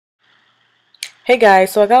Hey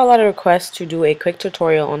guys, so I got a lot of requests to do a quick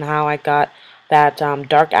tutorial on how I got that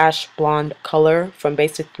dark ash blonde color from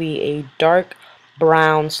basically a dark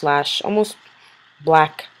brown slash almost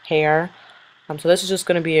black hair. So this is just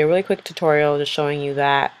going to be a really quick tutorial just showing you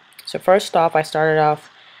that. So first off, I started off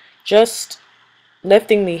just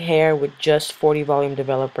lifting the hair with just 40 volume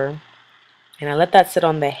developer, and I let that sit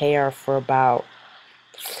on the hair for about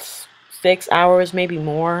 6 hours, maybe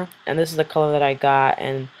more, and this is the color that I got.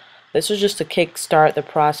 And this was just to kick start the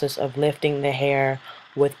process of lifting the hair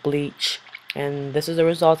with bleach, and this is the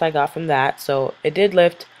results I got from that. So it did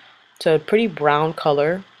lift to a pretty brown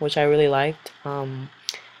color, which I really liked.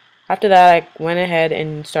 After that, I went ahead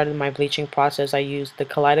and started my bleaching process. I used the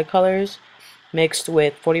Keleidecolors mixed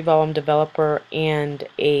with 40 volume developer and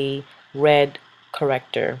a red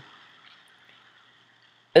corrector.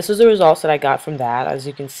 This is the results that I got from that. As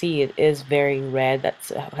you can see, it is very red. That's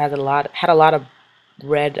had a lot of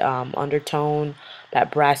red undertone, that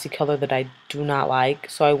brassy color that I do not like.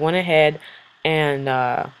 So I went ahead and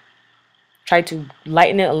tried to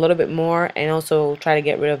lighten it a little bit more, and also try to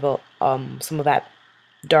get rid of some of that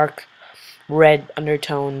dark red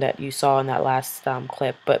undertone that you saw in that last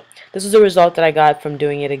clip. But this is the result that I got from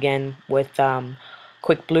doing it again with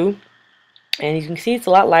Quick Blue. And you can see it's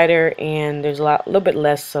a lot lighter, and there's a little bit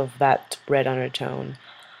less of that red undertone.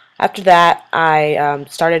 After that, I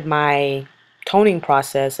started my toning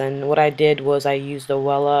process, and what I did was I used the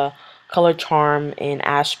Wella Color Charm in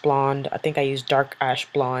Ash Blonde. I think I used Dark Ash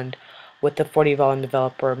Blonde with the 40 volume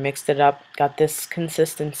developer, mixed it up, got this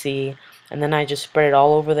consistency, and then I just spread it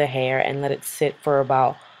all over the hair and let it sit for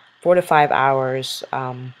about 4 to 5 hours,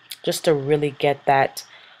 just to really get that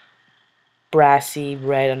brassy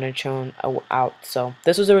red undertone out. So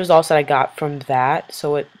this was the results that I got from that.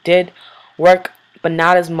 So it did work, but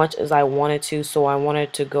not as much as I wanted to, so I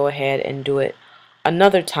wanted to go ahead and do it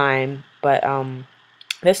another time. But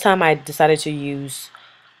this time I decided to use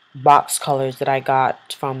box colors that I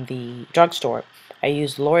got from the drugstore. I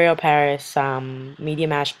used L'Oreal Paris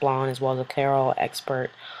medium ash blonde, as well as a Clairol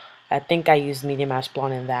expert. I think I used medium ash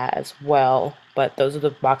blonde in that as well, but those are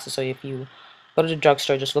the boxes, so if you go to the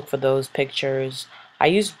drugstore, just look for those pictures. I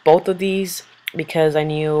used both of these because I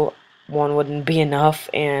knew one wouldn't be enough,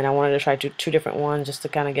 and I wanted to try two different ones just to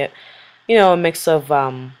kind of get, a mix of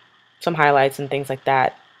some highlights and things like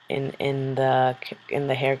that in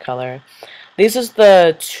the hair color. These is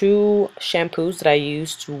the two shampoos that I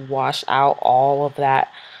used to wash out all of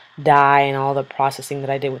that dye and all the processing that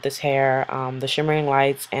I did with this hair. The Shimmering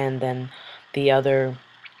Lights, and then the other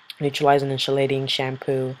neutralizing and chelating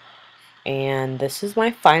shampoo. And this is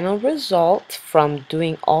my final result from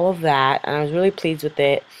doing all of that, and I was really pleased with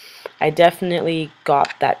it. I definitely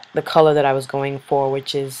got the color that I was going for,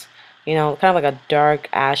 which is, kind of like a dark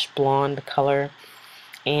ash blonde color,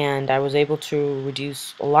 and I was able to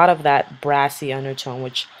reduce a lot of that brassy undertone,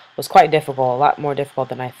 which was quite difficult, a lot more difficult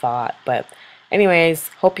than I thought. But anyways,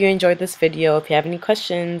 hope you enjoyed this video. If you have any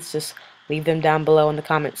questions, just leave them down below in the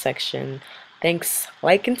comment section. Thanks,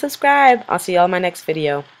 like and subscribe. I'll see y'all in my next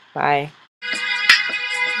video. Bye.